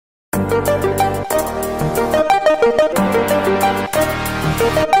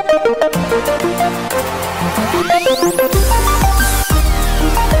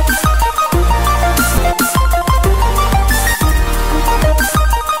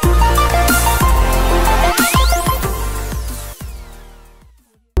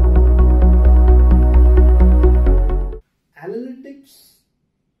Analytics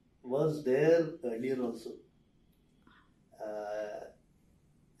was there earlier also,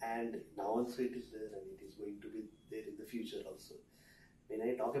 and now also it is there, and it is going to be there in the future also. When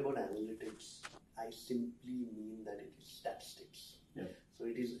I talk about analytics, I simply mean that it is statistics. Yeah. So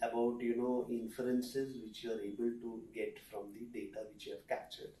it is about, inferences which you are able to get from the data which you have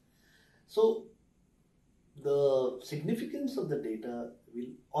captured. So the significance of the data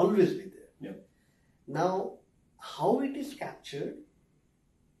will always be there. Yeah. Now, how it is captured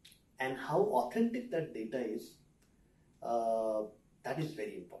and how authentic that data is, that is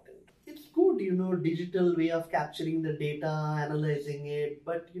very important. It's good, digital way of capturing the data, analyzing it,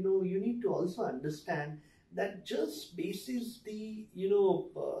 but you need to also understand that just basis the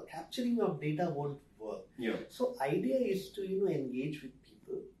capturing of data won't work. Yeah. So idea is to engage with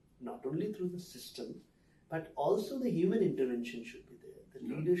people, not only through the system, but also the human intervention should be there. The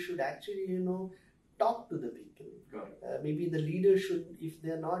leader should actually talk to the people. Maybe the leader should, if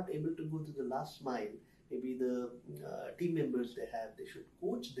they are not able to go to the last mile, maybe the team members they should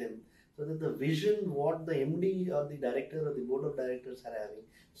coach them so that the vision what the MD or the director or the board of directors are having,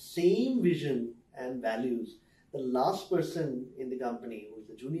 same vision and values, the last person in the company, who is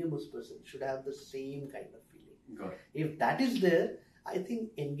the junior most person, should have the same kind of feeling. If that is there, I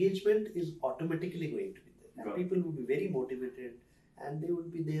think engagement is automatically going to be there. And people will be very motivated and they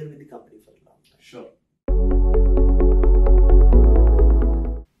would be there with the company for a long time. Sure.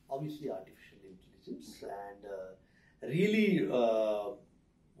 Obviously artificial intelligence, and really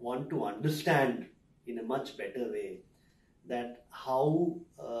want to understand in a much better way that how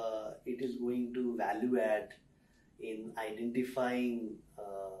it is going to value add in identifying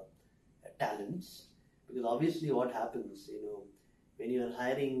talents, because obviously what happens, when you are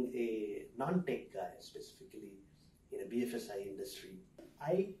hiring a non-tech guy specifically in a BFSI industry,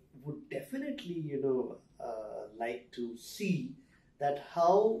 I would definitely like to see that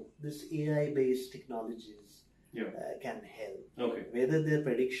how this AI-based technologies can help. Whether their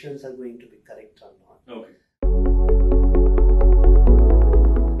predictions are going to be correct or not.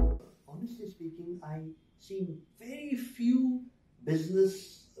 Honestly speaking, I seen very few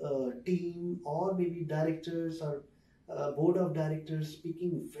business team or maybe directors or board of directors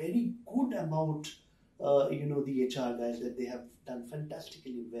speaking very good about the HR guys, that they have done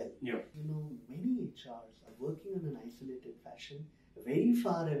fantastically well. Many HRs are working in an isolated fashion, very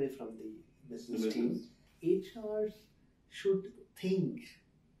far away from the business team. HRs should think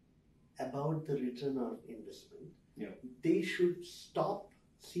about the return on investment. They should stop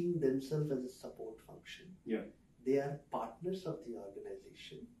seeing themselves as a support function. They are partners of the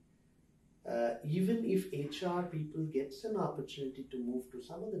organization. Even if HR people gets an opportunity to move to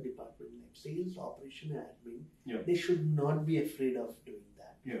some other department like sales, operation and admin, they should not be afraid of doing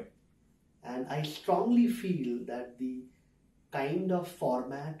that. And I strongly feel that the kind of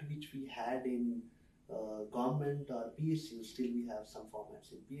format which we had in government or PSUs, still we have some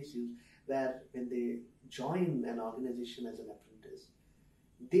formats in PSUs, where when they join an organization as an apprentice,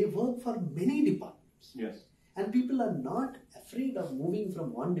 they work for many departments. And people are not afraid of moving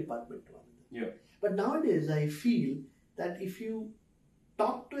from one department to another. But nowadays I feel that if you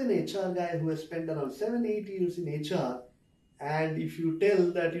talk to an HR guy who has spent around 7-8 years in HR, and if you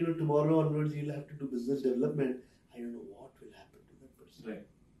tell that tomorrow onwards you'll have to do business development, I don't know what will happen to that person.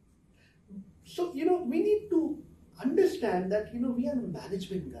 So we need to understand that we are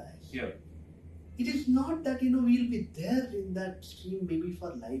management guys. It is not that we'll be there in that stream maybe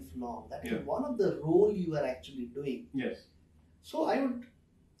for lifelong. That is one of the role you are actually doing. So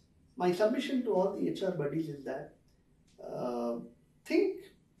my submission to all the HR buddies is that think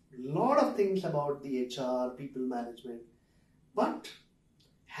a lot of things about the HR, people management, but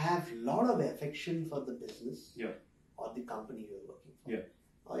have a lot of affection for the business or the company you are working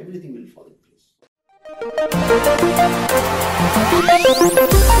for. Everything will fall in place.